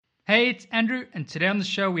Hey, it's Andrew, and today on the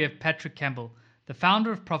show we have Patrick Campbell, the founder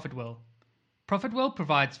of Profitwell. Profitwell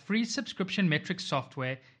provides free subscription metrics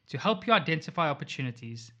software to help you identify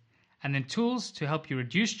opportunities, and then tools to help you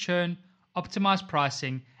reduce churn, optimize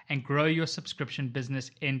pricing, and grow your subscription business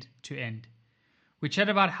end to end. We chat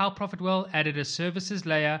about how Profitwell added a services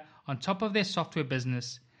layer on top of their software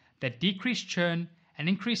business that decreased churn and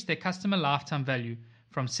increased their customer lifetime value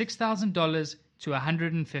from $6,000 to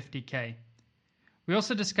 $150K. We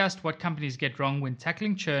also discussed what companies get wrong when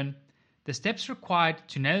tackling churn, the steps required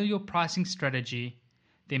to nail your pricing strategy,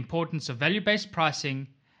 the importance of value-based pricing,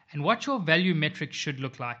 and what your value metrics should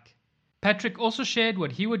look like. Patrick also shared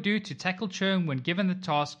what he would do to tackle churn when given the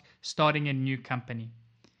task starting a new company.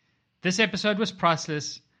 This episode was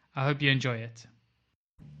priceless. I hope you enjoy it.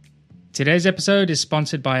 Today's episode is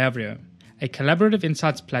sponsored by Avrio, a collaborative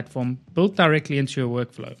insights platform built directly into your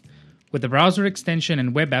workflow. With the browser extension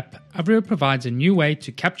and web app, Avrio provides a new way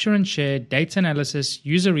to capture and share data analysis,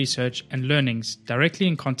 user research, and learnings directly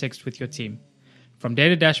in context with your team. From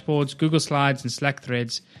data dashboards, Google Slides, and Slack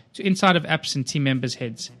threads, to inside of apps and team members'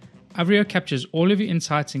 heads, Avrio captures all of your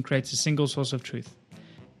insights and creates a single source of truth.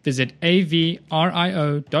 Visit avrio.com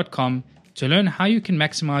to learn how you can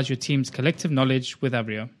maximize your team's collective knowledge with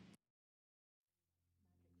Avrio.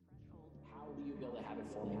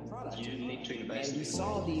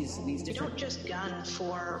 You don't just gun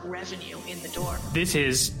for revenue in the door. This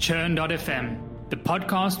is Churn.fm, the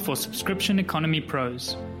podcast for subscription economy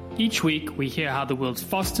pros. Each week, we hear how the world's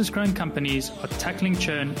fastest growing companies are tackling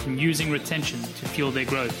churn and using retention to fuel their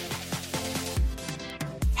growth.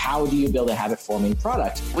 How do you build a habit-forming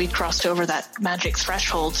product? We crossed over that magic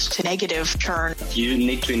threshold to negative churn. You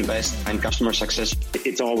need to invest in customer success.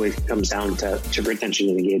 It always comes down to retention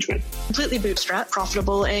and engagement. Completely bootstrapped,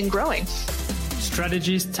 profitable, and growing.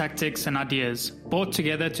 Strategies, tactics, and ideas brought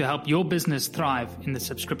together to help your business thrive in the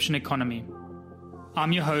subscription economy.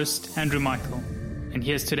 I'm your host, Andrew Michael, and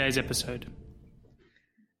here's today's episode.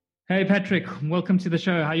 Hey, Patrick, welcome to the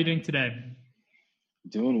show. How are you doing today?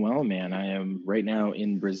 Doing well, man. I am right now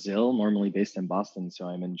in Brazil, normally based in Boston, so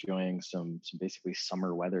I'm enjoying some basically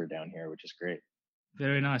summer weather down here, which is great.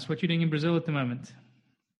 Very nice. What are you doing in Brazil at the moment?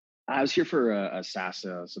 I was here for a SaaS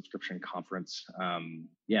subscription conference.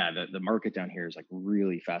 The market down here is like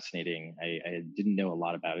really fascinating. I didn't know a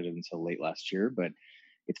lot about it until late last year, but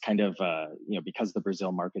it's kind of, because the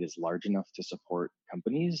Brazil market is large enough to support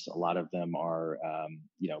companies, a lot of them are,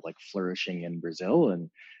 flourishing in Brazil, and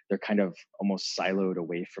they're kind of almost siloed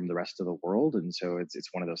away from the rest of the world. And so it's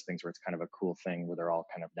one of those things where it's kind of a cool thing where they're all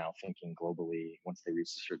kind of now thinking globally once they reach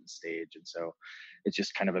a certain stage. And so it's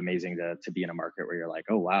just kind of amazing to be in a market where you're like,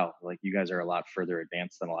 oh, wow, like you guys are a lot further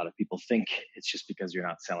advanced than a lot of people think. It's just because you're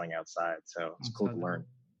not selling outside. So it's cool to learn.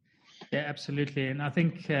 Yeah, absolutely. And I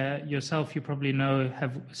think yourself, you probably know,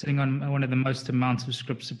 have sitting on one of the most amounts of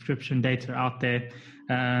subscription data out there.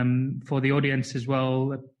 For the audience as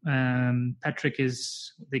well, Patrick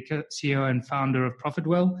is the CEO and founder of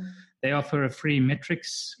Profitwell. They offer a free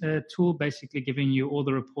metrics tool, basically giving you all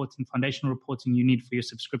the reporting, foundational reporting you need for your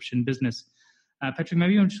subscription business. Patrick,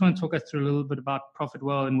 maybe you just want to talk us through a little bit about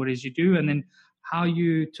Profitwell and what it is you do, and then how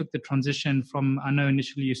you took the transition from, I know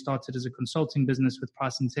initially you started as a consulting business with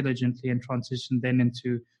Price Intelligently and transitioned then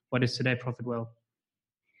into what is today Profitwell.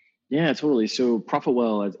 Yeah, totally. So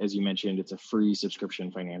Profitwell, as you mentioned, it's a free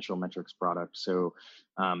subscription financial metrics product. So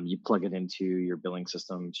you plug it into your billing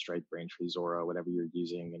system, Stripe, Braintree, Zora, whatever you're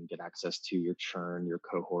using, and get access to your churn, your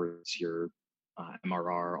cohorts, your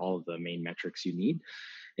MRR, all of the main metrics you need.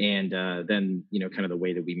 And then, kind of the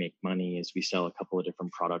way that we make money is we sell a couple of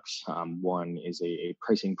different products. One is a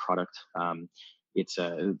pricing product. It's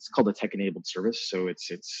called a tech-enabled service. So it's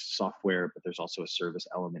software, but there's also a service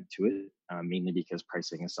element to it, mainly because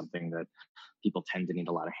pricing is something that people tend to need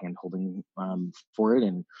a lot of hand-holding for it.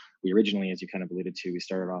 And we originally, as you kind of alluded to, we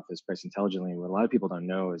started off as Price Intelligently. What a lot of people don't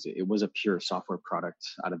know is it was a pure software product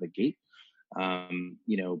out of the gate.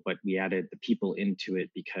 But we added the people into it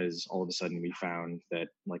because all of a sudden we found that,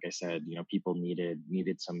 like I said, people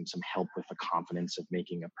needed some help with the confidence of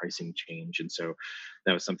making a pricing change. And so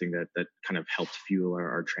that was something that kind of helped fuel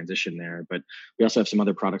our transition there. But we also have some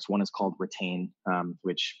other products. One is called Retain,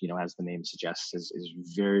 which, as the name suggests, is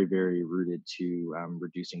very, very rooted to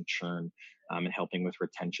reducing churn and helping with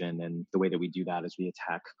retention. And the way that we do that is we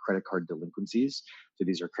attack credit card delinquencies. So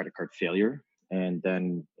these are credit card failure. And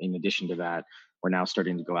then in addition to that, we're now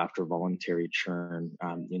starting to go after voluntary churn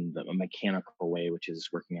in a mechanical way, which is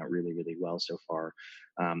working out really, really well so far.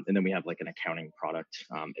 And then we have like an accounting product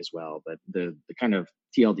as well. But the kind of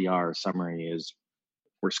TLDR summary is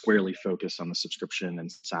we're squarely focused on the subscription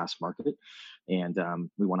and SaaS market, and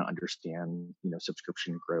we want to understand,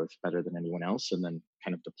 subscription growth better than anyone else, and then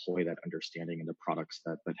kind of deploy that understanding into products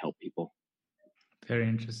that help people. Very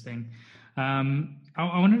interesting. I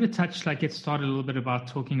wanted to touch, get started a little bit about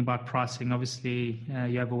talking about pricing. Obviously,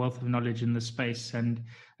 you have a wealth of knowledge in the space, and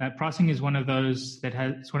pricing is one of those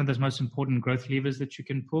it's one of those most important growth levers that you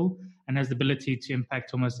can pull, and has the ability to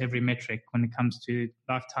impact almost every metric when it comes to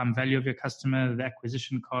lifetime value of your customer, the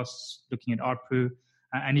acquisition costs, looking at ARPU,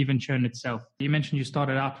 and even churn itself. You mentioned you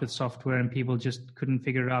started out with software and people just couldn't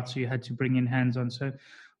figure it out, so you had to bring in hands-on. So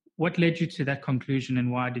what led you to that conclusion,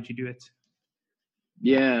 and why did you do it?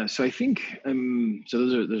 Yeah, so I think so.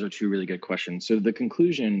 Those are two really good questions. So the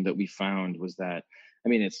conclusion that we found was that,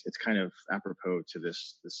 it's kind of apropos to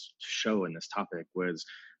this show and this topic, was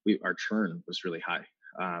our churn was really high.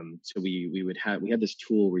 So we had this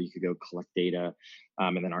tool where you could go collect data,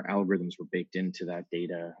 and then our algorithms were baked into that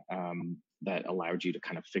data, that allowed you to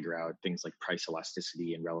kind of figure out things like price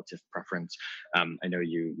elasticity and relative preference. I know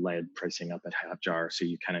you led pricing up at Hotjar, so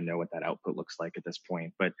you kind of know what that output looks like at this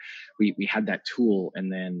point. But we had that tool,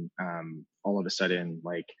 and then all of a sudden,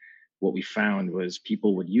 what we found was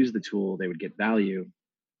people would use the tool, they would get value,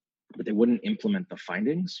 but they wouldn't implement the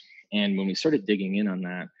findings. And when we started digging in on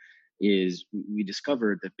that, is we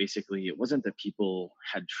discovered that basically it wasn't that people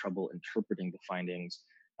had trouble interpreting the findings,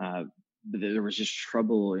 but there was just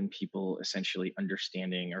trouble in people essentially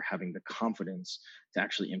understanding or having the confidence to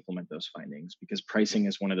actually implement those findings. Because pricing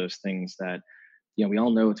is one of those things that, we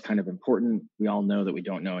all know it's kind of important. We all know that we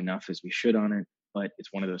don't know enough as we should on it, but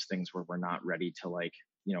it's one of those things where we're not ready to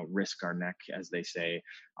risk our neck, as they say,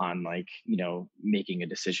 on making a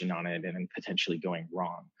decision on it and then potentially going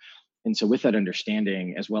wrong. And so with that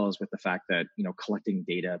understanding, as well as with the fact that, collecting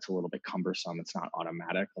data, it's a little bit cumbersome. It's not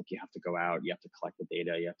automatic. You have to go out, you have to collect the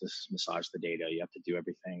data, you have to massage the data, you have to do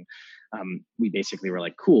everything. We basically were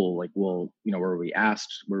like, cool, where we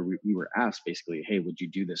were asked basically, hey, would you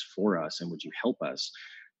do this for us? And would you help us?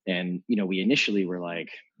 And, we initially were like,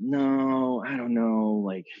 no, I don't know.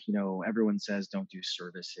 Everyone says don't do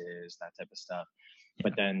services, that type of stuff. Yeah.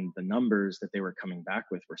 But then the numbers that they were coming back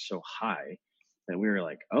with were so high that we were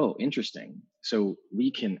like, oh, interesting. So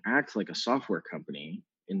we can act like a software company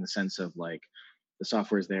in the sense of the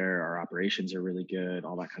software's there, our operations are really good,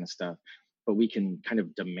 all that kind of stuff, but we can kind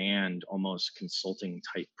of demand almost consulting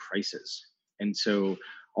type prices. And so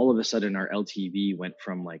all of a sudden our LTV went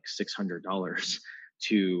from $600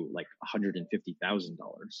 to $150,000.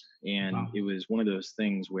 And wow. It was one of those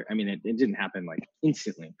things where, it didn't happen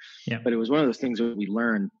instantly, yeah. But it was one of those things that we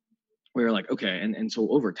learned. We were like, okay. And so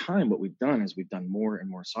over time, what we've done is we've done more and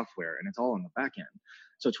more software, and it's all on the back end.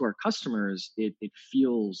 So to our customers, it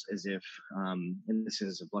feels as if, and this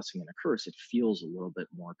is a blessing and a curse, it feels a little bit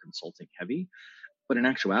more consulting heavy. But in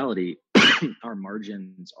actuality, our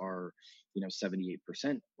margins are,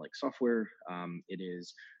 78% like software. It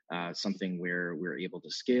is something where we're able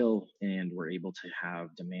to scale and we're able to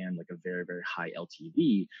have demand a very, very high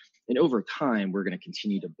LTV. And over time, we're going to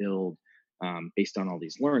continue to build, based on all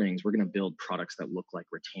these learnings, we're going to build products that look like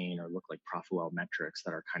Retain or look like Profitwell metrics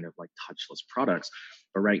that are kind of touchless products.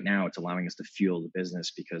 But right now it's allowing us to fuel the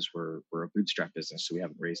business because we're a bootstrap business. So we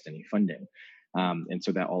haven't raised any funding. And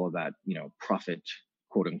so that all of that, profit,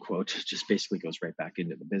 quote unquote, just basically goes right back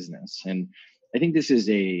into the business. And I think this is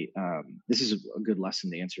a good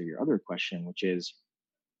lesson to answer your other question, which is,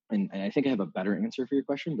 and I think I have a better answer for your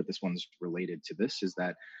question, but this one's related to this, is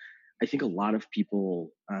that I think a lot of people,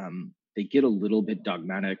 they get a little bit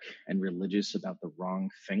dogmatic and religious about the wrong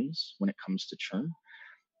things when it comes to churn.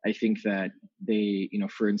 I think that they,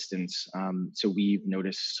 for instance, so we've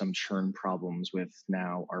noticed some churn problems with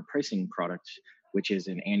now our pricing product, which is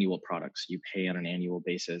an annual product. So you pay on an annual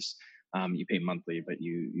basis. You pay monthly, but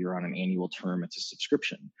you're on an annual term. It's a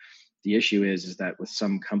subscription. The issue is that with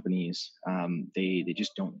some companies, they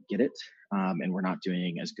just don't get it. And we're not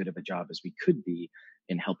doing as good of a job as we could be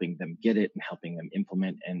in helping them get it and helping them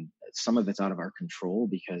implement. And some of it's out of our control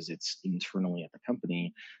because it's internally at the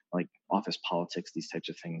company, like office politics, these types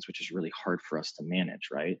of things, which is really hard for us to manage,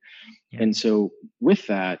 right? Yeah. And so with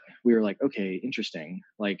that, we were like, okay, interesting.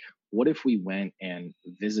 What if we went and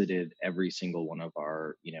visited every single one of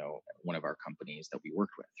our companies that we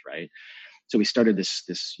worked with, right? So we started this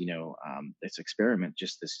experiment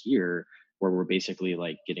just this year, where we're basically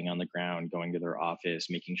getting on the ground, going to their office,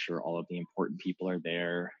 making sure all of the important people are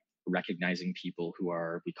there, recognizing people who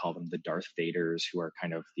are, we call them the Darth Vaders, who are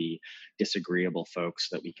kind of the disagreeable folks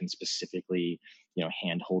that we can specifically,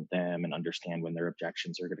 handhold them and understand when their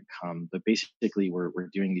objections are going to come. But basically we're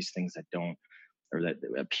doing these things that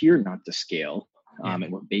appear not to scale.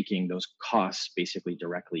 And we're baking those costs basically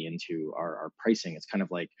directly into our pricing. It's kind of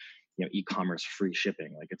like, e-commerce free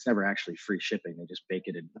shipping. Like, it's never actually free shipping. They just bake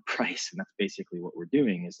it into the price. And that's basically what we're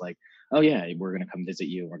doing, is like, oh yeah, we're going to come visit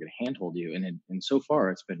you and we're going to handhold you. And so far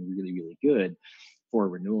it's been really, really good for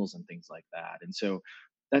renewals and things like that. And so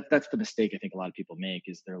that's the mistake I think a lot of people make,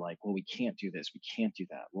 is they're like, well, we can't do this, we can't do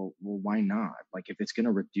that. Well, why not? Like, if it's going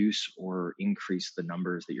to reduce or increase the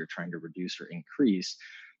numbers that you're trying to reduce or increase,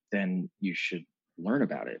 then you should learn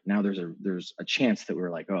about it. Now there's a chance that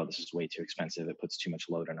we're like, oh, this is way too expensive, it puts too much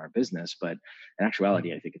load on our business. But in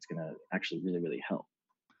actuality, I think it's going to actually really, really help.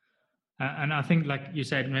 And I think, like you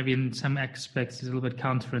said, maybe in some aspects it's a little bit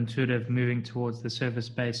counterintuitive moving towards the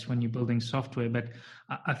service-based when you're building software. But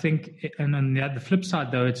I think, and on the flip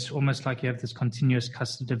side, though, it's almost like you have this continuous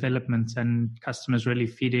customer development and customers really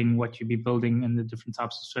feeding what you be building and the different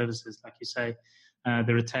types of services. Like you say,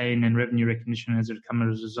 the retain and revenue recognition has come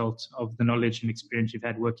as a result of the knowledge and experience you've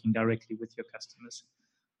had working directly with your customers.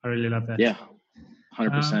 I really love that. Yeah.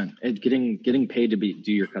 100%. Getting paid to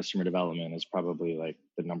do your customer development is probably like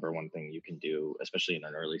the number one thing you can do, especially in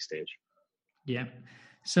an early stage. Yeah.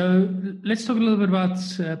 So let's talk a little bit about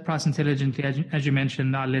Price Intelligently. As you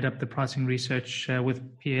mentioned, I led up the pricing research with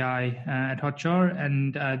PI at Hotjar,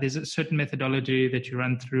 and there's a certain methodology that you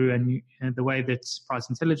run through, and the way that Price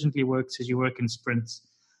Intelligently works is you work in sprints.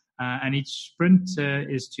 And each sprint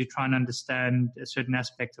is to try and understand a certain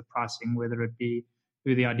aspect of pricing, whether it be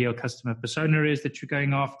who the ideal customer persona is that you're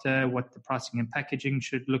going after, what the pricing and packaging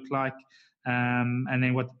should look like, and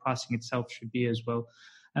then what the pricing itself should be as well.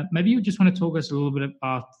 Maybe you just want to talk us a little bit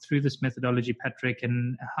about through this methodology, Patrick,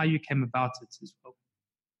 and how you came about it as well.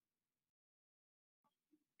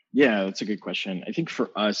 Yeah, that's a good question. I think for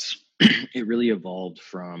us, it really evolved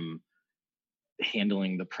from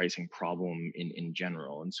handling the pricing problem in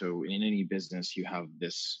general. And so in any business, you have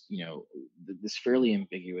this, this fairly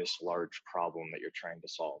ambiguous large problem that you're trying to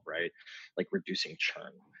solve, right? Like reducing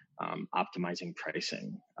churn, optimizing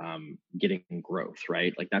pricing, getting growth,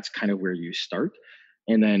 right? Like that's kind of where you start.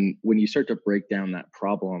 And then when you start to break down that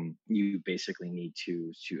problem, you basically need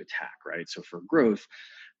to attack, right? So for growth,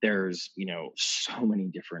 there's, so many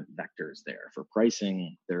different vectors there. For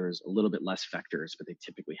pricing, there's a little bit less vectors, but they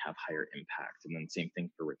typically have higher impact. And then same thing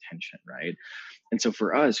for retention, right? And so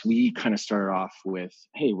for us, we kind of started off with,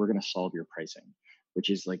 hey, we're going to solve your pricing, which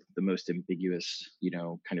is like the most ambiguous,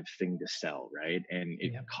 kind of thing to sell, right? And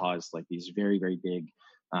it caused like these very, very big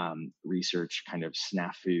research kind of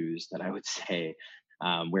snafus that I would say,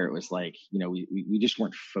 where it was like, we just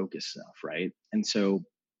weren't focused enough, right? And so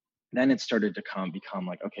then it started to become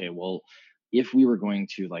like, okay, well, if we were going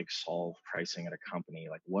to like solve pricing at a company,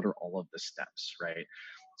 like what are all of the steps, right?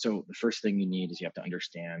 So the first thing you need is you have to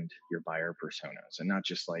understand your buyer personas, and not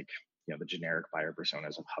just like, the generic buyer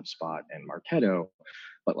personas of HubSpot and Marketo,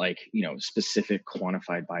 but like, specific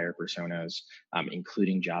quantified buyer personas,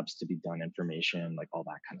 including jobs to be done information, like all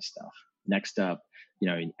that kind of stuff. Next up,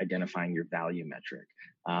 identifying your value metric.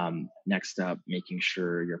 Next up, making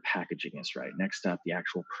sure your packaging is right. Next up, the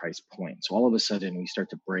actual price point. So all of a sudden we start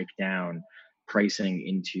to break down pricing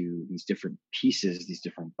into these different pieces, these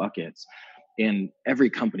different buckets. And every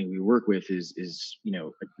company we work with is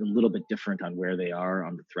a little bit different on where they are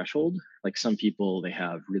on the threshold. Like some people, they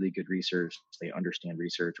have really good research, they understand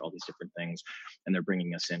research, all these different things, and they're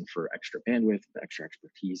bringing us in for extra bandwidth, extra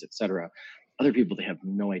expertise, etc. Other people, they have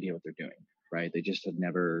no idea what they're doing, right? They just have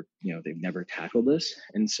never, they've never tackled this.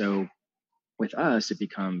 And so with us, it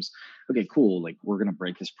becomes, okay, cool. Like we're going to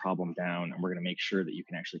break this problem down, and we're going to make sure that you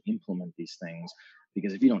can actually implement these things.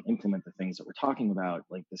 Because if you don't implement the things that we're talking about,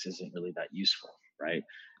 like this isn't really that useful, right?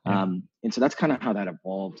 Yeah. And so that's kind of how that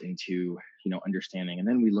evolved into, understanding. And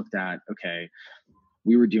then we looked at, okay,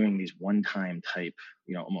 we were doing these one-time type,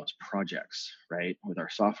 almost projects, right, with our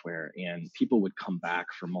software, and people would come back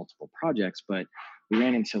for multiple projects, but we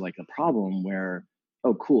ran into like a problem where,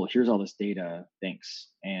 oh, cool, here's all this data, thanks.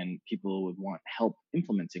 And people would want help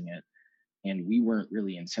implementing it. And we weren't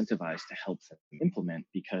really incentivized to help them implement,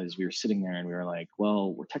 because we were sitting there and we were like,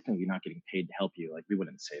 well, we're technically not getting paid to help you. Like we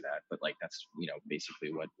wouldn't say that, but like that's,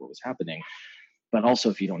 basically what was happening. But also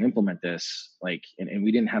if you don't implement this, like, and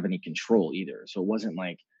we didn't have any control either. So it wasn't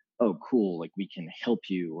like, oh, cool, like we can help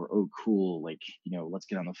you, or, oh, cool, like, let's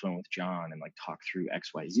get on the phone with John and like talk through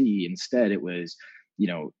XYZ. Instead, it was,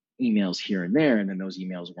 emails here and there. And then those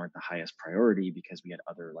emails weren't the highest priority because we had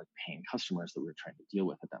other like paying customers that we were trying to deal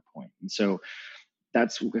with at that point. And so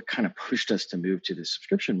that's what kind of pushed us to move to the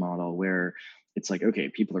subscription model, where it's like, okay,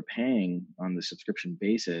 people are paying on the subscription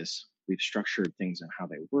basis. We've structured things and how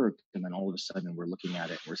they work. And then all of a sudden we're looking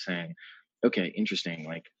at it and we're saying, okay, interesting.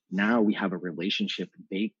 Like now we have a relationship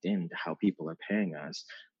baked into how people are paying us.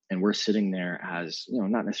 And we're sitting there as,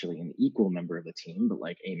 not necessarily an equal member of the team, but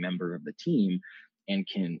like a member of the team, and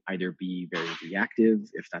can either be very reactive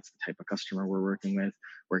if that's the type of customer we're working with,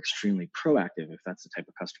 or extremely proactive if that's the type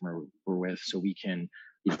of customer we're with. So we can,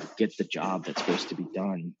 get the job that's supposed to be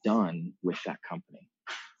done with that company.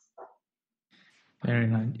 Very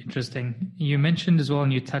nice. Interesting. You mentioned as well,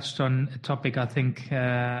 and you touched on a topic I think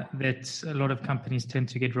that a lot of companies tend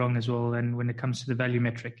to get wrong as well, and when it comes to the value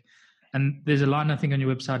metric. And there's a line, I think, on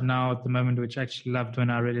your website now at the moment, which I actually loved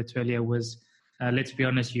when I read it earlier, was, let's be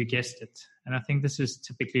honest, you guessed it. And I think this is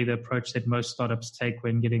typically the approach that most startups take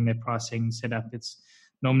when getting their pricing set up. It's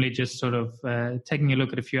normally just sort of taking a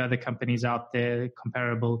look at a few other companies out there,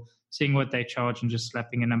 comparable, seeing what they charge and just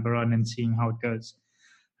slapping a number on and seeing how it goes.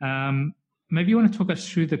 Maybe you want to talk us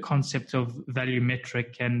through the concept of value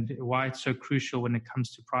metric and why it's so crucial when it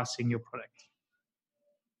comes to pricing your product.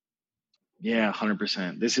 Yeah,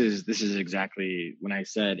 100%. This is exactly when I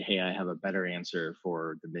said, hey, I have a better answer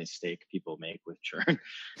for the mistake people make with churn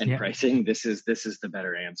and pricing. This is the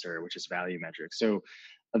better answer, which is value metric. So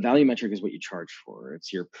a value metric is what you charge for.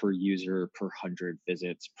 It's your per user, per 100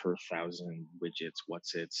 visits, per 1,000 widgets,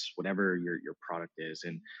 whatever your product is.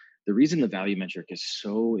 And the reason the value metric is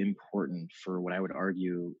so important for what I would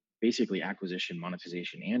argue basically acquisition,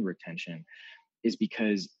 monetization, and retention is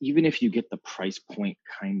because even if you get the price point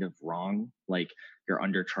kind of wrong, like you're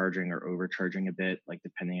undercharging or overcharging a bit, like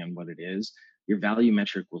depending on what it is, your value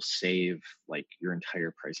metric will save like your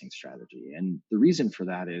entire pricing strategy. And the reason for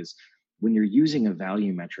that is when you're using a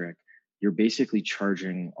value metric, you're basically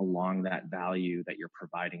charging along that value that you're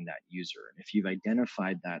providing that user. And if you've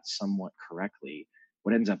identified that somewhat correctly,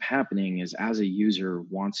 what ends up happening is as a user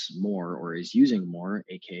wants more or is using more,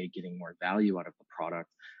 aka getting more value out of the product,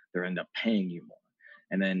 they end up paying you more.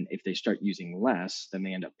 And then if they start using less, then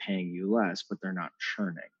they end up paying you less, but they're not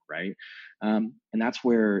churning, right? And that's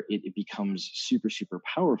where it becomes super, super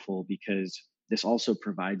powerful, because this also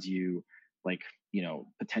provides you like,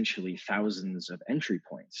 potentially thousands of entry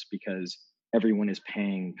points, because everyone is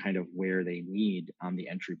paying kind of where they need on the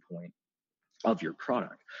entry point of your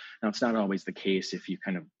product. Now, it's not always the case if you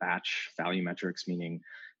kind of batch value metrics, meaning,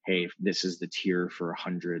 hey, this is the tier for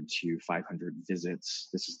 100 to 500 visits.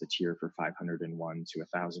 This is the tier for 501 to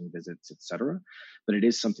 1,000 visits, etc. But it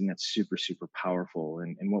is something that's super, super powerful.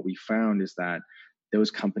 And what we found is that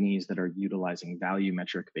those companies that are utilizing value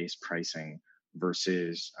metric-based pricing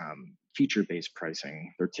versus feature-based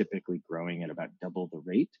pricing, they're typically growing at about double the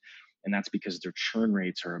rate. And that's because their churn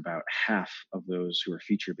rates are about half of those who are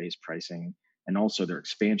feature-based pricing. And also their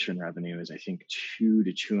expansion revenue is, I think, 2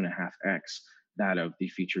 to 2.5x that of the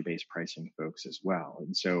feature-based pricing folks as well.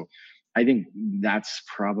 And so I think that's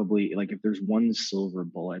probably, like, if there's one silver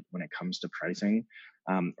bullet when it comes to pricing,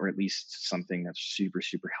 or at least something that's super,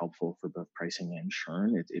 super helpful for both pricing and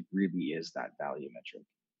churn, it really is that value metric.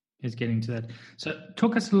 Is getting to that. So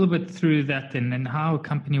talk us a little bit through that then, and how a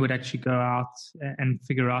company would actually go out and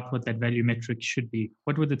figure out what that value metric should be.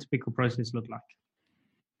 What would the typical process look like?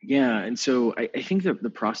 Yeah, and so I think that the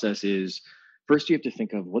process is, first you have to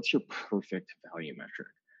think of what's your perfect value metric.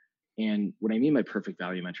 And what I mean by perfect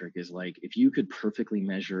value metric is, like, if you could perfectly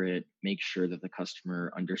measure it, make sure that the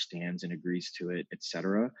customer understands and agrees to it,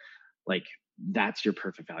 etc., like that's your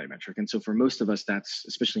perfect value metric. And so for most of us, that's,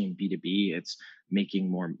 especially in B2B, it's making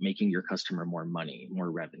your customer more money, more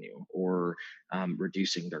revenue, or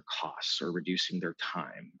reducing their costs or reducing their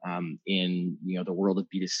time. In the world of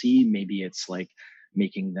B2C, maybe it's like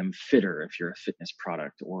making them fitter if you're a fitness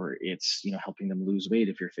product, or it's helping them lose weight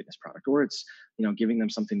if you're a fitness product, or it's giving them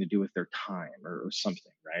something to do with their time or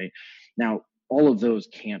something, right? Now, all of those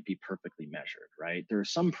can't be perfectly measured, right? There are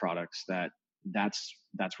some products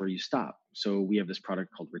that's where you stop. So we have this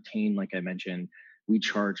product called Retain, like I mentioned. We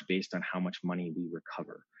charge based on how much money we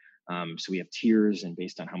recover. So we have tiers, and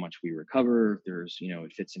based on how much we recover, there's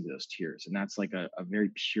it fits into those tiers, and that's like a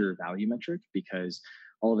very pure value metric, because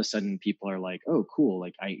all of a sudden people are like, oh, cool,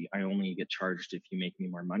 like I only get charged if you make me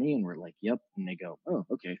more money, and we're like, yep, and they go, oh,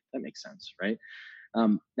 okay, that makes sense, right?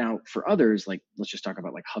 Now for others, like let's just talk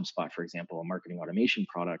about like HubSpot, for example, a marketing automation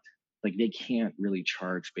product. Like they can't really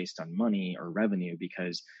charge based on money or revenue,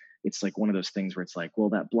 because it's like one of those things where it's like, well,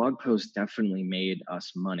 that blog post definitely made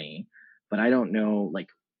us money, but I don't know, like,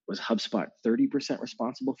 was HubSpot 30%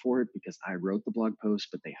 responsible for it because I wrote the blog post,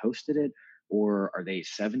 but they hosted it? Or are they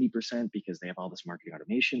 70% because they have all this marketing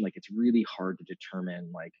automation? Like, it's really hard to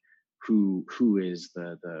determine like who is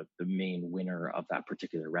the main winner of that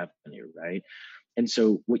particular revenue, right? And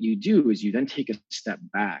so what you do is you then take a step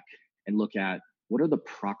back and look at what are the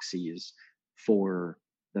proxies for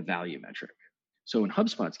the value metric. So in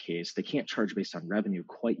HubSpot's case, they can't charge based on revenue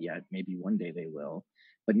quite yet. Maybe one day they will.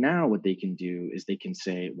 But now what they can do is they can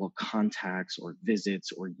say, well, contacts or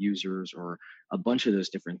visits or users or a bunch of those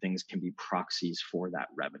different things can be proxies for that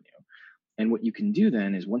revenue. And what you can do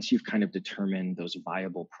then is once you've kind of determined those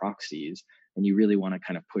viable proxies, and you really want to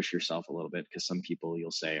kind of push yourself a little bit, because some people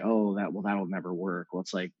you'll say, oh, that'll never work. Well,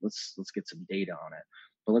 it's like, let's get some data on it.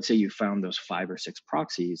 But let's say you found those 5 or 6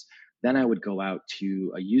 proxies, then I would go out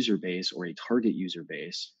to a user base or a target user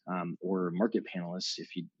base, or market panelists.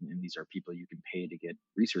 And these are people you can pay to get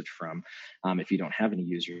research from, if you don't have any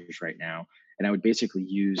users right now. And I would basically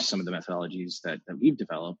use some of the methodologies that we've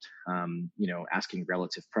developed, asking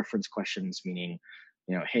relative preference questions, meaning,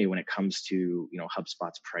 hey, when it comes to,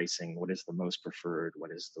 HubSpot's pricing, what is the most preferred?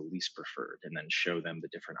 What is the least preferred? And then show them the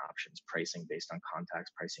different options, pricing based on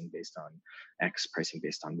contacts, pricing based on X, pricing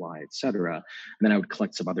based on Y, et cetera. And then I would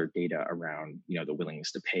collect some other data around, the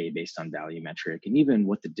willingness to pay based on value metric, and even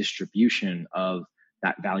what the distribution of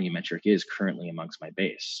that value metric is currently amongst my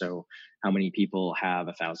base. So how many people have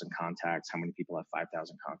 1,000 contacts? How many people have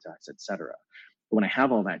 5,000 contacts, et cetera. But when I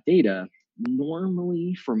have all that data,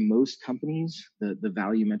 normally for most companies, the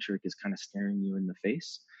value metric is kind of staring you in the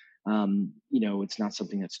face. It's not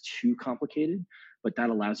something that's too complicated, but that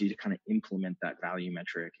allows you to kind of implement that value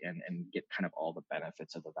metric and get kind of all the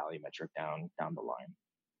benefits of the value metric down the line.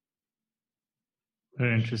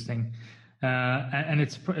 Very interesting. And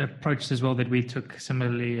it's approached as well that we took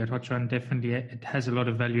similarly at Hotjar, and definitely it has a lot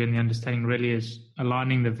of value in the understanding really is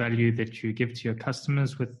aligning the value that you give to your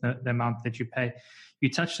customers with the amount that you pay. You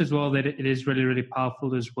touched as well that it is really, really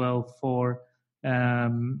powerful as well for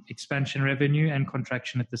expansion revenue and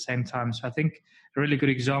contraction at the same time. So I think a really good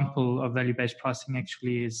example of value-based pricing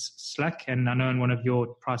actually is Slack. And I know in one of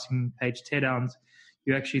your pricing page teardowns,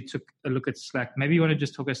 you actually took a look at Slack. Maybe you want to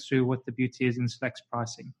just talk us through what the beauty is in Slack's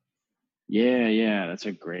pricing. Yeah, that's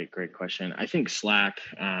a great question. I think Slack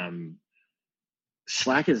has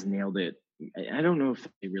nailed it. I don't know if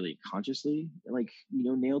they really consciously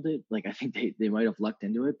nailed it. I think they might have lucked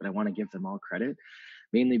into it, but I want to give them all credit,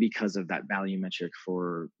 mainly because of that value metric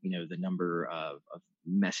for, the number of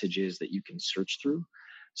messages that you can search through.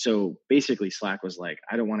 So basically Slack was like,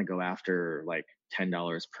 I don't want to go after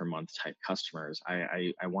 $10 per month type customers.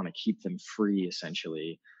 I want to keep them free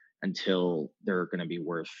essentially until they're going to be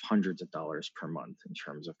worth hundreds of dollars per month in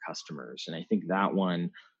terms of customers. And I think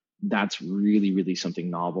that's really, really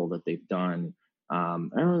something novel that they've done. I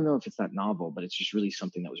don't know if it's that novel, but it's just really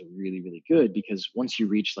something that was really, really good, because once you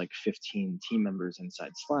reach 15 team members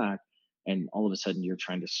inside Slack, and all of a sudden you're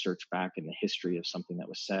trying to search back in the history of something that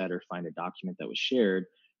was said or find a document that was shared,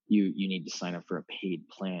 you need to sign up for a paid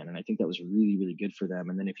plan. And I think that was really, really good for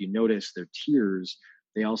them. And then if you notice their tiers,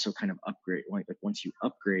 they also kind of upgrade. Once you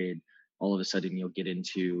upgrade, all of a sudden you'll get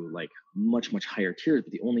into much, much higher tiers.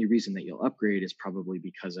 But the only reason that you'll upgrade is probably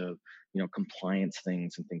because of, compliance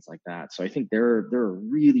things and things like that. So I think they're a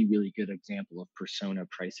really, really good example of persona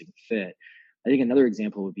pricing fit. I think another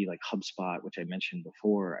example would be HubSpot, which I mentioned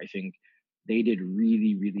before. I think they did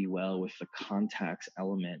really, really well with the contacts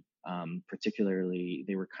element. Particularly,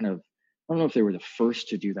 they were I don't know if they were the first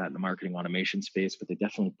to do that in the marketing automation space, but they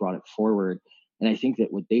definitely brought it forward. And I think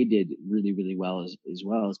that what they did really, really well is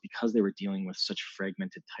because they were dealing with such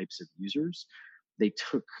fragmented types of users, they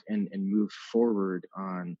took and moved forward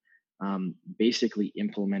on basically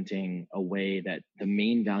implementing a way that the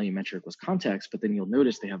main value metric was context, but then you'll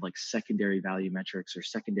notice they have secondary value metrics or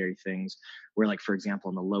secondary things where for example,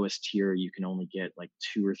 in the lowest tier, you can only get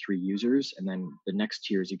 2 or 3 users. And then the next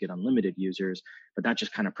tiers, you get unlimited users, but that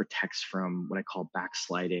just kind of protects from what I call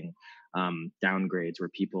backsliding downgrades, where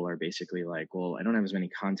people are basically well, I don't have as many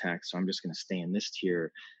contacts, so I'm just going to stay in this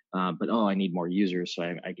tier. But I need more users, so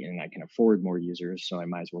I can afford more users, so I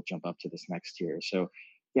might as well jump up to this next tier. So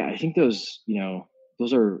yeah, I think those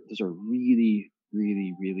are really,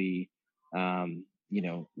 really, really,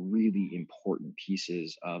 really important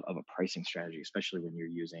pieces of a pricing strategy, especially when you're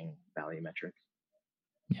using value metric.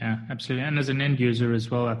 Yeah, absolutely. And as an end user as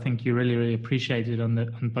well, I think you really, really appreciate it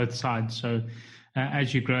on both sides. So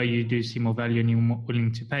as you grow, you do see more value and you're more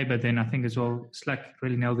willing to pay. But then I think as well, Slack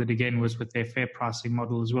really nailed it again was with their fair pricing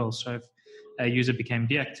model as well. So if a user became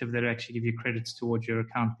deactive, they'd actually give you credits towards your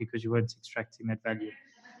account because you weren't extracting that value.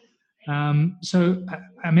 So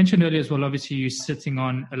I mentioned earlier as well, obviously you're sitting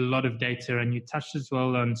on a lot of data, and you touched as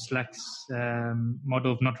well on Slack's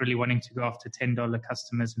model of not really wanting to go after $10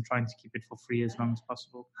 customers and trying to keep it for free as long as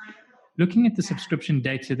possible. Looking at the subscription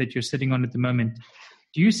data that you're sitting on at the moment,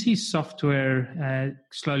 do you see software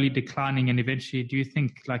slowly declining, and eventually do you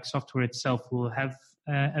think software itself will have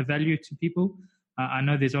a value to people? I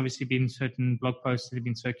know there's obviously been certain blog posts that have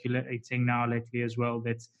been circulating now lately as well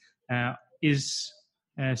that is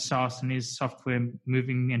SaaS and is software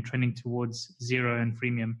moving and trending towards zero and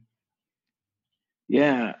freemium?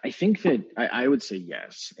 Yeah, I think that I would say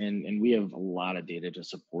yes. And we have a lot of data to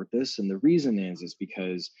support this. And the reason is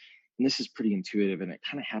because, and this is pretty intuitive and it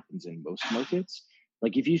kind of happens in most markets.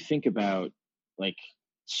 Like if you think about like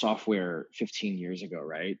software 15 years ago,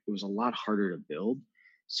 right? It was a lot harder to build.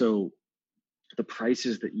 So the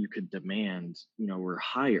prices that you could demand, were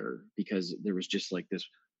higher because there was just like this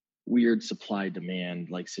weird supply demand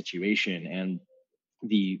like situation. And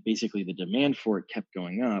basically the demand for it kept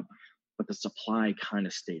going up, but the supply kind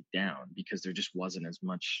of stayed down because there just wasn't as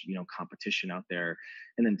much competition out there.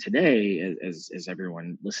 And then today, as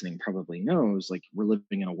everyone listening probably knows, like we're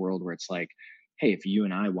living in a world where it's like, hey, if you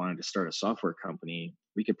and I wanted to start a software company,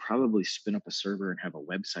 we could probably spin up a server and have a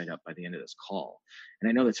website up by the end of this call. And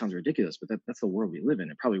I know that sounds ridiculous, but that's the world we live in.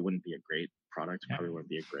 It probably wouldn't be a great product. It probably wouldn't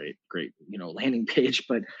be a great landing page,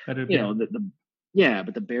 but but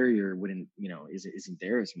the barrier wouldn't, isn't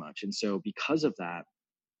there as much. And so because of that,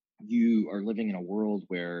 you are living in a world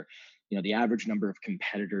where, the average number of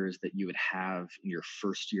competitors that you would have in your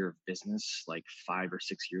first year of business, like 5 or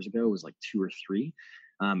 6 years ago, was like 2 or 3.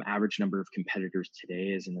 Average number of competitors today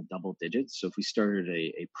is in the double digits. So if we started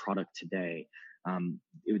a product today,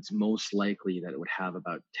 it's most likely that it would have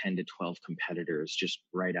about 10 to 12 competitors just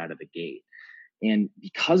right out of the gate. And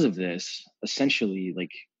because of this, essentially,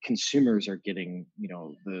 like consumers are getting,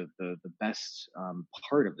 the best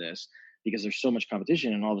part of this, because there's so much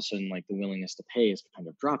competition, and all of a sudden, like the willingness to pay is kind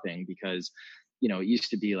of dropping because, it used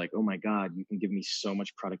to be like, oh my God, you can give me so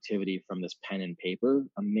much productivity from this pen and paper,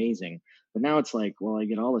 amazing. But now it's like, well, I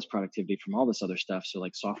get all this productivity from all this other stuff, so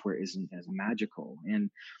like software isn't as magical. And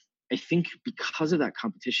I think because of that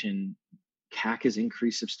competition, CAC has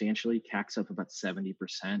increased substantially. CAC's up about 70%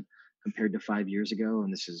 compared to 5 years ago.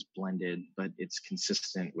 And this is blended, but it's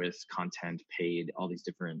consistent with content, paid, all these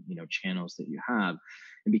different, channels that you have.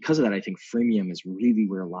 And because of that, I think freemium is really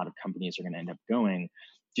where a lot of companies are going to end up going,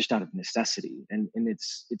 just out of necessity. And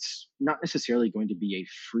it's not necessarily going to be a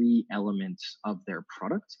free element of their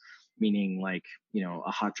product, meaning like,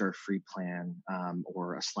 a Hotjar free plan,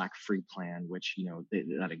 or a Slack free plan, which,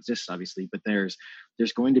 that exists obviously, but there's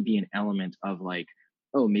going to be an element of like,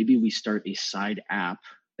 oh, maybe we start a side app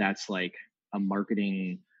that's like a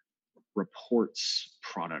marketing reports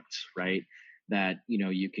product, right? That,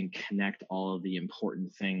 you can connect all of the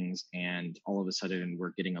important things, and all of a sudden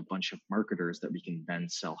we're getting a bunch of marketers that we can then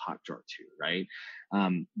sell Hotjar to, right?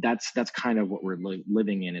 That's kind of what we're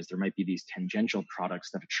living in, is there might be these tangential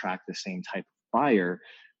products that attract the same type of buyer,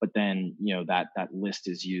 but then, that list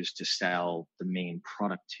is used to sell the main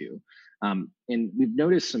product to. And we've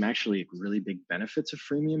noticed some actually really big benefits of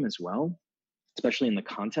freemium as well, especially in the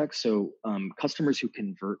context. So customers who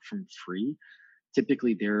convert from free,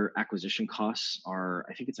 typically their acquisition costs are,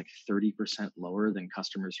 I think it's like 30% lower than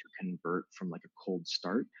customers who convert from like a cold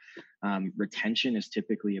start. Retention is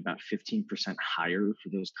typically about 15% higher for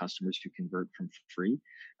those customers who convert from free.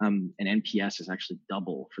 And NPS is actually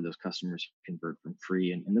double for those customers who convert from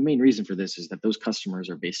free. And the main reason for this is that those customers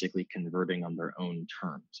are basically converting on their own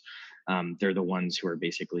terms. They're the ones who are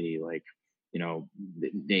basically like,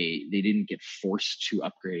 they didn't get forced to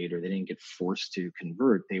upgrade, or they didn't get forced to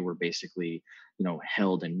convert. They were basically,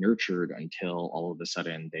 held and nurtured until all of a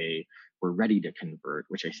sudden they were ready to convert,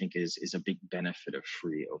 which I think is a big benefit of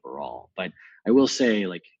free overall. But I will say,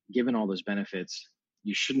 like, given all those benefits,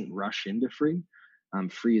 you shouldn't rush into free.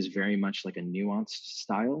 Free is very much like a nuanced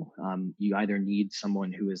style. You either need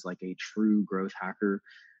someone who is like a true growth hacker,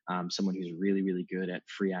 someone who's really, really good at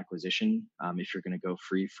free acquisition, if you're going to go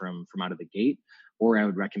free from out of the gate. Or I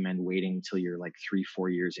would recommend waiting till you're like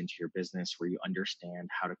 3-4 years into your business, where you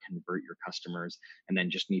understand how to convert your customers, and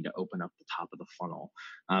then just need to open up the top of the funnel.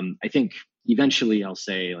 I think eventually I'll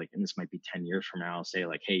say, like, and this might be 10 years from now, I'll say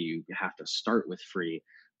like, hey, you have to start with free.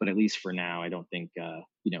 But at least for now, I don't think,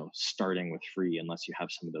 starting with free, unless you have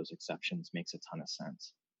some of those exceptions, makes a ton of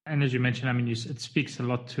sense. And as you mentioned, I mean, it speaks a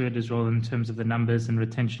lot to it as well in terms of the numbers and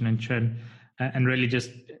retention and churn, and really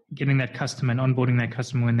just getting that customer and onboarding that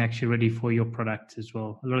customer when they're actually ready for your product as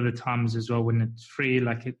well. A lot of the times as well, when it's free,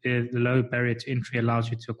 like the low barrier to entry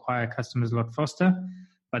allows you to acquire customers a lot faster,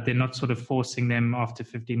 but they're not sort of forcing them after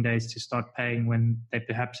 15 days to start paying when they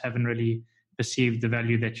perhaps haven't really perceived the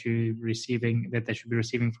value that they should be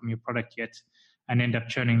receiving from your product yet, and end up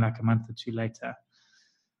churning like a month or two later.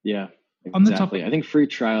 Yeah. Exactly. I think free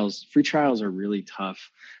trials are really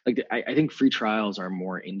tough. Like I think free trials are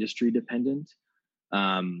more industry dependent.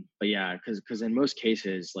 But yeah, because in most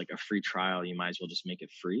cases, like a free trial, you might as well just make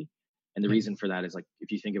it free. And the reason for that is like,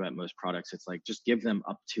 if you think about most products, it's like, just give them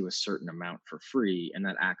up to a certain amount for free. And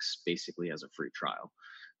that acts basically as a free trial.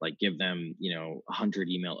 Like give them, 100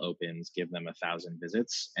 email opens, give them 1,000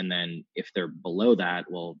 visits. And then if they're below that,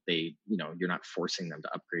 well, they, you're not forcing them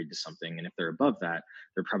to upgrade to something. And if they're above that,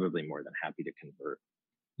 they're probably more than happy to convert.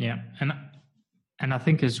 Yeah. And I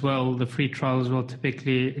think as well, the free trial as well,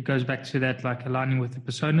 typically it goes back to that, like aligning with the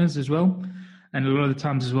personas as well. And a lot of the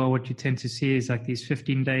times as well, what you tend to see is like these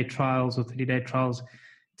 15-day trials or 30-day trials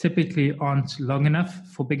typically aren't long enough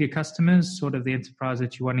for bigger customers, sort of the enterprise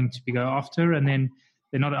that you're wanting to go after. And then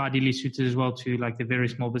they're not ideally suited as well to like the very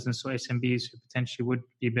small business or SMBs who potentially would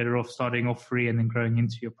be better off starting off free and then growing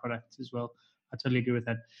into your product as well. I totally agree with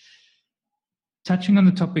that. Touching on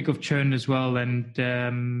the topic of churn as well,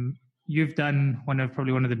 and you've done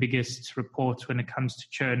probably one of the biggest reports when it comes to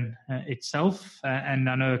churn itself. And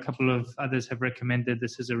I know a couple of others have recommended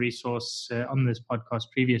this as a resource on this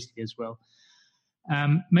podcast previously as well.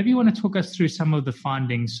 Maybe you want to talk us through some of the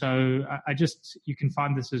findings. So you can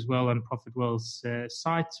find this as well on Profitwell's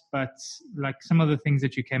site, but like some of the things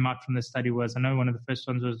that you came out from the study was, I know one of the first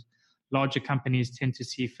ones was larger companies tend to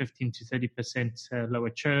see 15 to 30% lower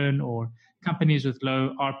churn, or companies with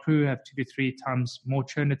low ARPU have 2 to 3 times more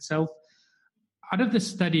churn itself. Out of the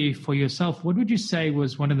study for yourself, what would you say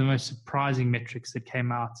was one of the most surprising metrics that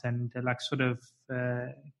came out and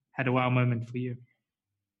had a wow moment for you?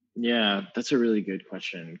 Yeah, that's a really good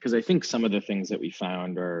question, because I think some of the things that we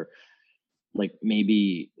found are like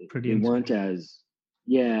maybe they weren't as,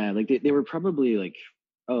 like they were probably like,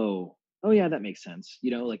 oh yeah, that makes sense.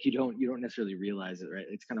 Like you don't necessarily realize it, right?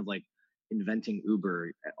 It's kind of like inventing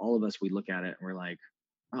Uber. All of us, we look at it and we're like,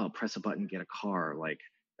 oh, press a button, get a car. Like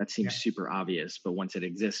that seems super obvious, but once it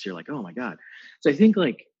exists, you're like, oh my God. So I think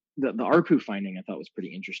like the ARPU finding I thought was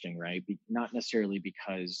pretty interesting, right? Not necessarily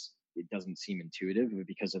because it doesn't seem intuitive, but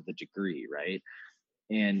because of the degree, right?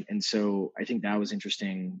 And so I think that was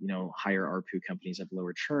interesting. Higher ARPU companies have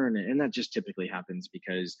lower churn, and that just typically happens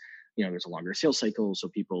because there's a longer sales cycle, so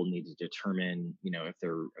people need to determine if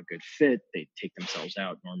they're a good fit. They take themselves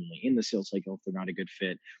out normally in the sales cycle if they're not a good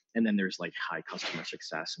fit, and then there's like high customer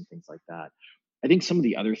success and things like that. I think some of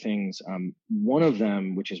the other things, one of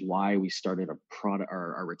them, which is why we started a product,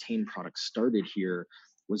 our retained product started here,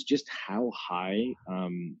 was just how high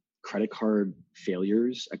credit card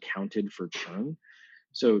failures accounted for churn.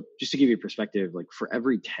 So just to give you a perspective, like for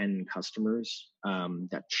every 10 customers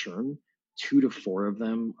that churn, 2 to 4 of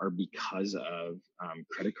them are because of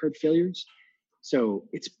credit card failures. So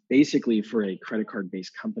it's basically, for a credit card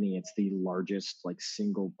based company, it's the largest like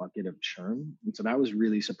single bucket of churn. And so that was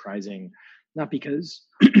really surprising, not because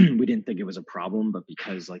we didn't think it was a problem, but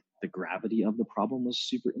because like the gravity of the problem was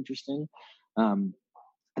super interesting.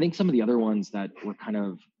 I think some of the other ones that were kind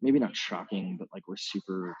of maybe not shocking, but like were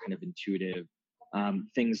super kind of intuitive.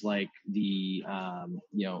 Things like the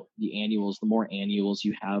annuals. The more annuals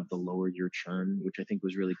you have, the lower your churn, which I think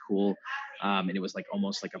was really cool. And it was like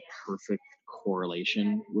almost like a perfect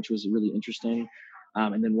correlation, which was really interesting.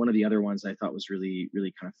 And then one of the other ones I thought was really,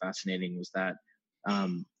 really kind of fascinating was that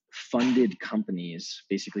funded companies,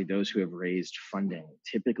 basically those who have raised funding,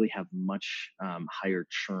 typically have much higher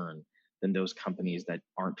churn than those companies that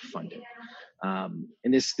aren't funded.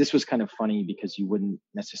 And this was kind of funny because you wouldn't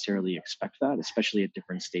necessarily expect that, especially at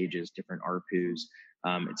different stages, different ARPUs,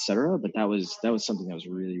 et cetera. But that was something that was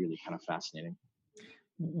really, really kind of fascinating.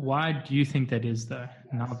 Why do you think that is, though,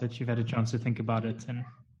 now that you've had a chance to think about it?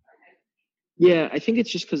 Yeah, I think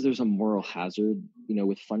it's just because there's a moral hazard,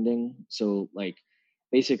 with funding. So like,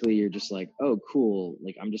 basically you're just like, oh, cool.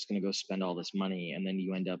 Like, I'm just going to go spend all this money. And then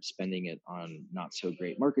you end up spending it on not so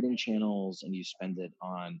great marketing channels, and you spend it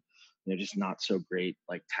on, just not so great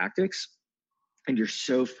like tactics. And you're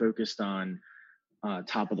so focused on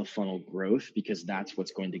top of the funnel growth because that's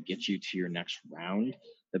what's going to get you to your next round,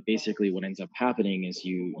 that basically what ends up happening is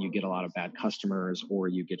you get a lot of bad customers, or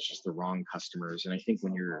you get just the wrong customers. And I think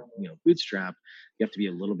when you're, bootstrap, you have to be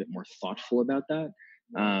a little bit more thoughtful about that.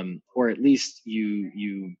 Or at least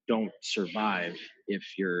you don't survive if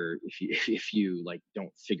you like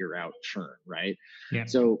don't figure out churn, right? Yeah.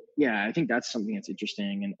 So yeah, I think that's something that's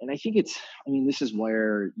interesting, and I think this is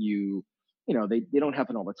where they don't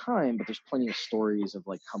happen all the time, but there's plenty of stories of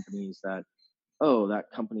like companies that, oh, that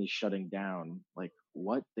company's shutting down. Like,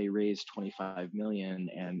 what? They raised 25 million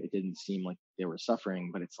and it didn't seem like they were suffering,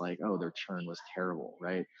 but it's like, oh, their churn was terrible,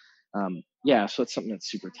 right? So it's something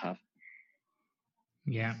that's super tough.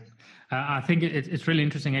 Yeah, I think it's really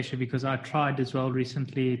interesting actually, because I tried as well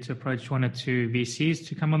recently to approach 1 or 2 VCs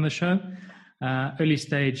to come on the show. early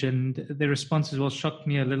stage, and their response as well shocked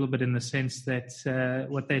me a little bit in the sense that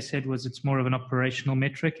what they said was it's more of an operational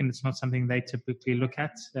metric and it's not something they typically look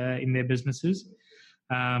at in their businesses.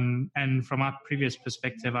 And from our previous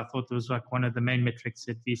perspective, I thought it was like one of the main metrics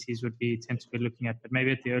that VCs would tend to be looking at, but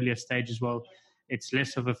maybe at the earlier stage as well, it's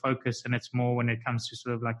less of a focus and it's more when it comes to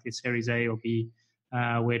sort of like the Series A or B,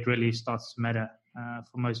 where it really starts to matter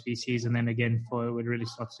for most VCs, and then again for it really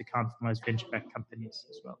starts to count for most venture-backed companies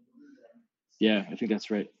as well. Yeah, I think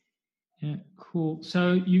that's right. Yeah, cool.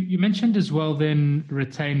 So you mentioned as well then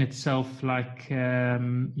Retain itself, like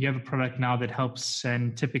you have a product now that helps,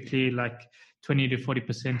 and typically like 20 to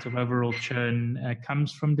 40% of overall churn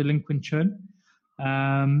comes from delinquent churn.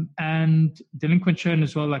 And delinquent churn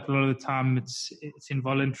as well, like a lot of the time it's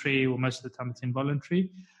involuntary, or most of the time it's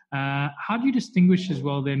involuntary. How do you distinguish as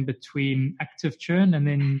well then between active churn and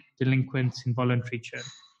then delinquent involuntary churn?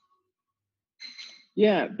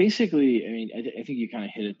 Yeah, basically, I mean, I think you kind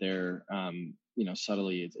of hit it there.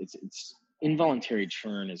 Subtly, it's involuntary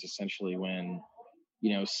churn is essentially when,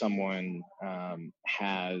 someone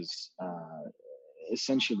has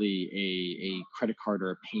essentially a credit card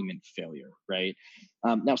or a payment failure, right?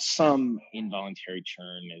 Now, some involuntary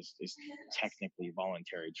churn is technically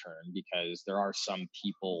voluntary churn, because there are some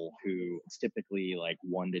people who it's typically like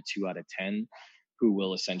 1 to 2 out of 10 who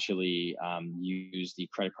will essentially use the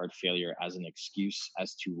credit card failure as an excuse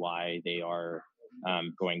as to why they are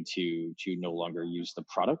going to no longer use the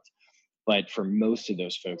product. But for most of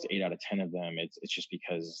those folks, 8 out of 10 of them, it's just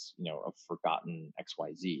because of forgotten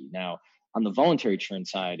XYZ. Now, on the voluntary churn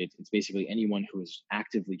side, it's basically anyone who is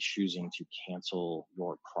actively choosing to cancel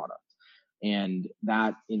your product. And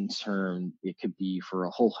that in turn, it could be for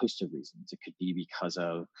a whole host of reasons. It could be because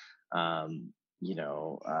of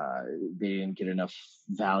they didn't get enough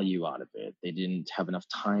value out of it. They didn't have enough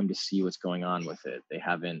time to see what's going on with it. They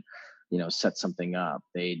haven't, set something up.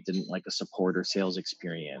 They didn't like a support or sales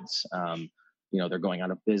experience. They're going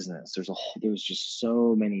out of business. There's just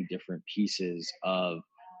so many different pieces of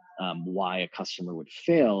why a customer would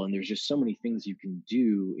fail. And there's just so many things you can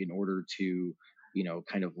do in order to,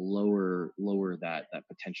 kind of lower that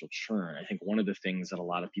potential churn. I think one of the things that a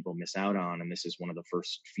lot of people miss out on, and this is one of the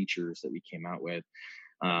first features that we came out with,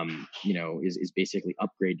 is basically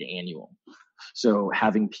upgrade to annual. So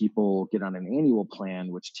having people get on an annual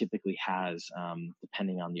plan, which typically has,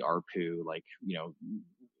 depending on the ARPU,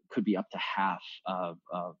 could be up to half of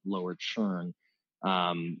lower churn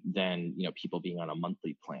than people being on a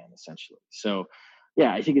monthly plan, essentially. So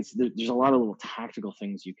yeah, I think there's a lot of little tactical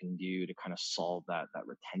things you can do to kind of solve that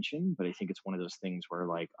retention, but I think it's one of those things where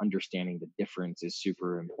like understanding the difference is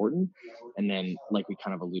super important, and then like we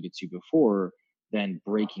kind of alluded to before, then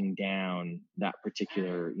breaking down that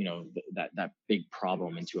particular that big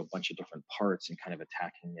problem into a bunch of different parts and kind of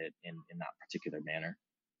attacking it in that particular manner.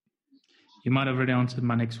 You might have already answered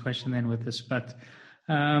my next question then with this, but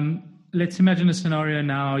let's imagine a scenario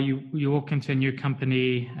now. You walk into a new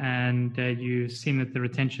company and you've seen that the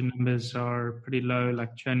retention numbers are pretty low,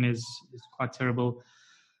 like churn is quite terrible.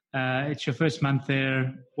 It's your first month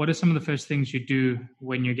there. What are some of the first things you do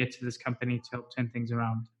when you get to this company to help turn things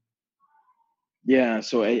around? Yeah,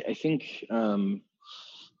 so I think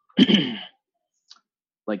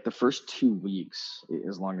like the first 2 weeks,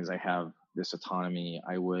 as long as I have this autonomy,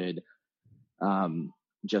 I would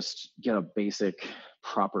just get a basic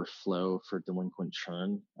proper flow for delinquent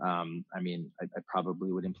churn. I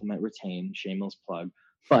probably would implement Retain, shameless plug,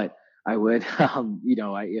 but I would,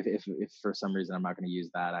 if for some reason I'm not going to use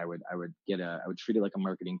that, I would treat it like a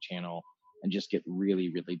marketing channel and just get really,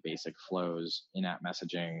 really basic flows, in-app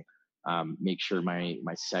messaging, make sure my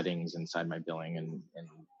settings inside my billing and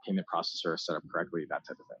payment processor are set up correctly, that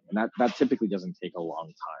type of thing. And that typically doesn't take a long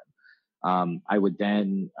time. I would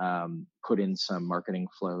then put in some marketing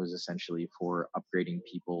flows essentially for upgrading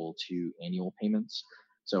people to annual payments.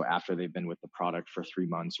 So after they've been with the product for 3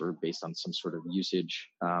 months or based on some sort of usage,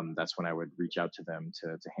 that's when I would reach out to them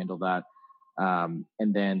to handle that.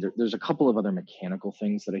 And then there's a couple of other mechanical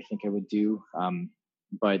things that I think I would do.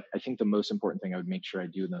 But I think the most important thing I would make sure I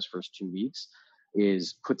do in those first 2 weeks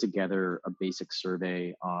is put together a basic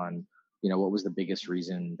survey on, what was the biggest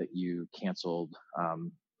reason that you canceled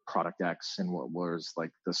product X, and what was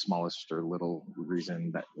like the smallest or little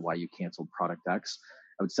reason why you canceled product X.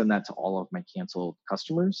 I would send that to all of my canceled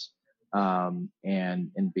customers,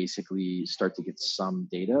 and basically start to get some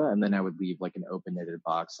data. And then I would leave like an open-ended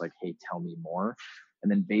box, like, hey, tell me more.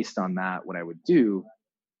 And then based on that, what I would do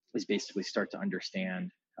is basically start to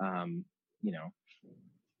understand,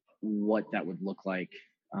 what that would look like,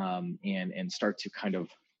 and start to kind of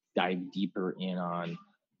dive deeper in on,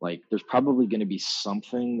 like there's probably going to be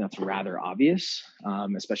something that's rather obvious,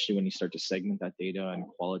 especially when you start to segment that data and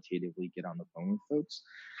qualitatively get on the phone with folks.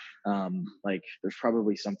 Like there's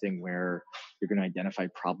probably something where you're going to identify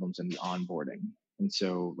problems in the onboarding. And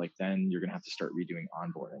so like, then you're going to have to start redoing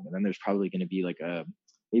onboarding. And then there's probably going to be like a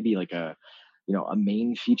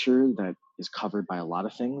main feature that is covered by a lot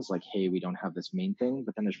of things, like, hey, we don't have this main thing,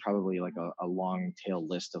 but then there's probably like a long tail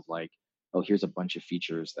list of like, oh, here's a bunch of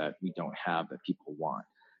features that we don't have that people want.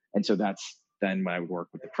 And so that's then when I would work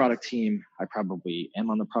with the product team. I probably am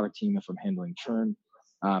on the product team if I'm handling churn.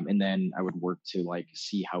 And then I would work to like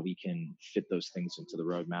see how we can fit those things into the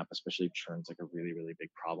roadmap, especially if churn's like a really, really big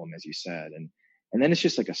problem, as you said. And then it's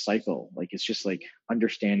just like a cycle. Like it's just like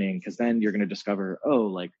understanding, because then you're going to discover, oh,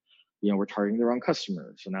 like, we're targeting the wrong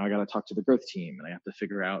customers. So now I got to talk to the growth team and I have to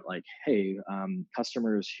figure out like, hey,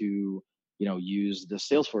 customers who, use the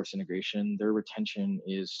Salesforce integration, their retention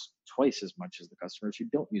is twice as much as the customers who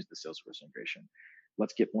don't use the Salesforce integration.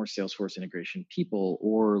 Let's get more Salesforce integration people,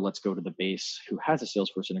 or let's go to the base who has a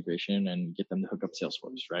Salesforce integration and get them to hook up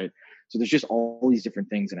Salesforce, right? So there's just all these different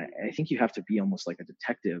things. And I think you have to be almost like a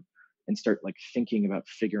detective and start like thinking about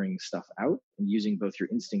figuring stuff out and using both your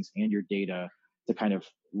instincts and your data to kind of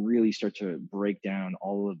really start to break down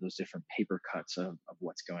all of those different paper cuts of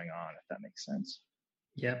what's going on, if that makes sense.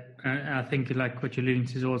 Yeah, I think like what you're alluding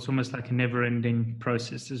to is also almost like a never-ending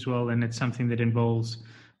process as well, and it's something that involves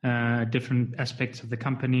different aspects of the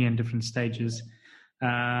company and different stages.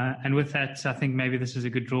 And with that, I think maybe this is a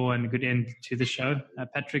good draw and a good end to the show.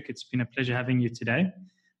 Patrick, it's been a pleasure having you today.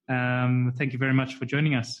 Thank you very much for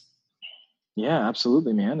joining us. Yeah,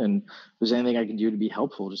 absolutely, man. And if there's anything I can do to be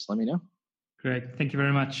helpful, just let me know. Great. Thank you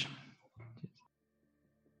very much.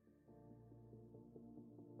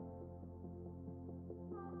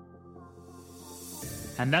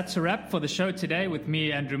 And that's a wrap for the show today with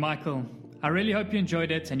me, Andrew Michael. I really hope you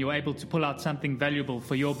enjoyed it and you're able to pull out something valuable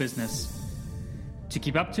for your business. To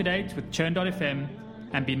keep up to date with Churn.fm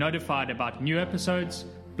and be notified about new episodes,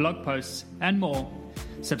 blog posts, and more,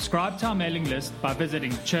 subscribe to our mailing list by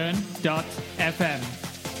visiting Churn.fm.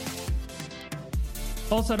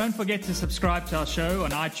 Also, don't forget to subscribe to our show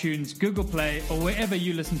on iTunes, Google Play, or wherever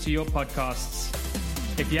you listen to your podcasts.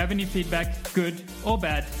 If you have any feedback, good or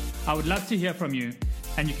bad, I would love to hear from you.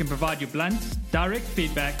 And you can provide your blunt, direct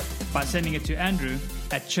feedback by sending it to Andrew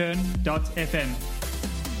at churn.fm.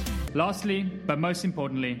 Lastly, but most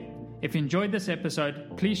importantly, if you enjoyed this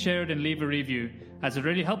episode, please share it and leave a review, as it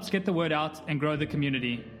really helps get the word out and grow the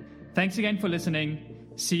community. Thanks again for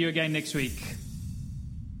listening. See you again next week.